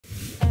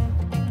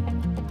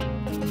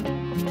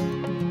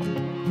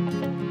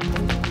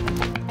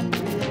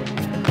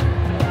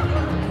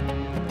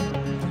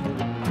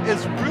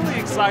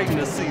exciting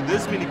to see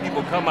this many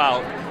people come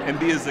out and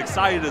be as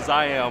excited as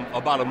I am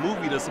about a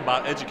movie that's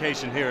about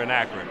education here in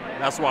Akron.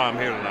 That's why I'm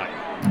here tonight.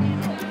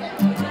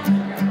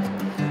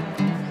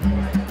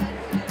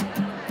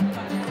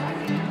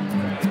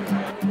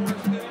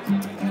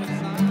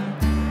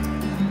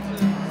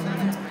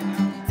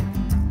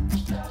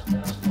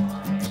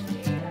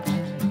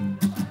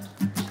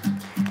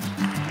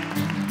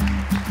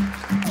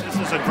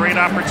 A great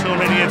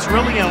opportunity. It's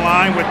really in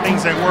line with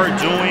things that we're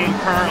doing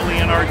currently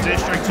in our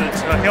district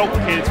to help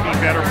kids be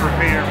better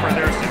prepared for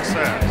their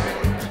success.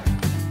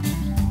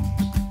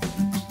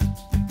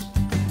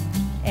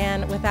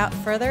 And without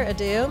further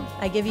ado,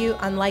 I give you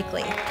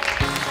Unlikely.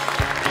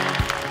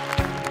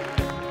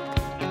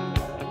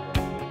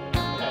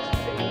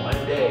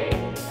 One day,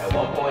 at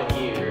one point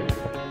here,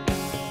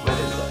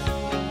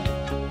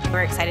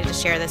 we're excited to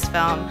share this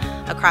film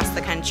across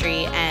the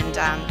country and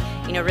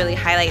really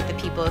highlight the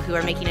people who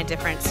are making a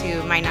difference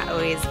who might not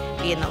always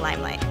be in the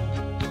limelight.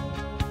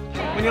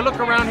 When you look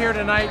around here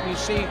tonight and you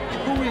see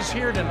who is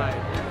here tonight,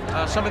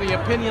 some of the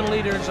opinion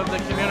leaders of the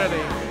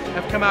community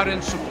have come out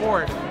in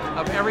support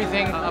of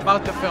everything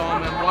about the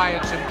film and why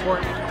it's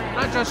important,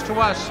 not just to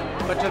us,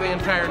 but to the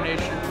entire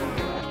nation.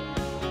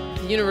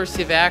 The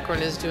University of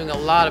Akron is doing a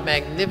lot of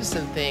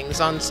magnificent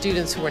things on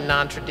students who are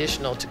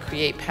non-traditional to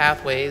create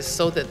pathways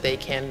so that they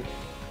can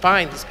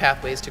find these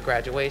pathways to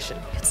graduation.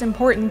 It's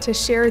important to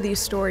share these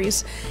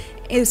stories,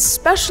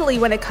 especially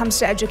when it comes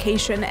to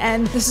education,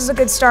 and this is a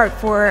good start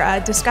for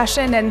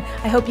discussion, and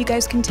I hope you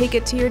guys can take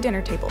it to your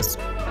dinner tables.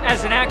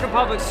 As an Akron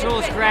Public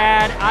Schools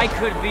grad, I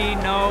could be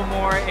no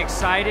more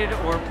excited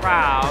or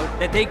proud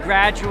that they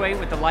graduate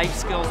with the life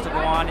skills to go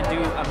on and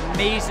do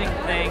amazing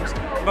things,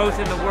 both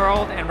in the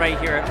world and right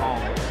here at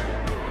home.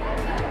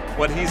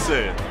 What he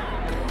said.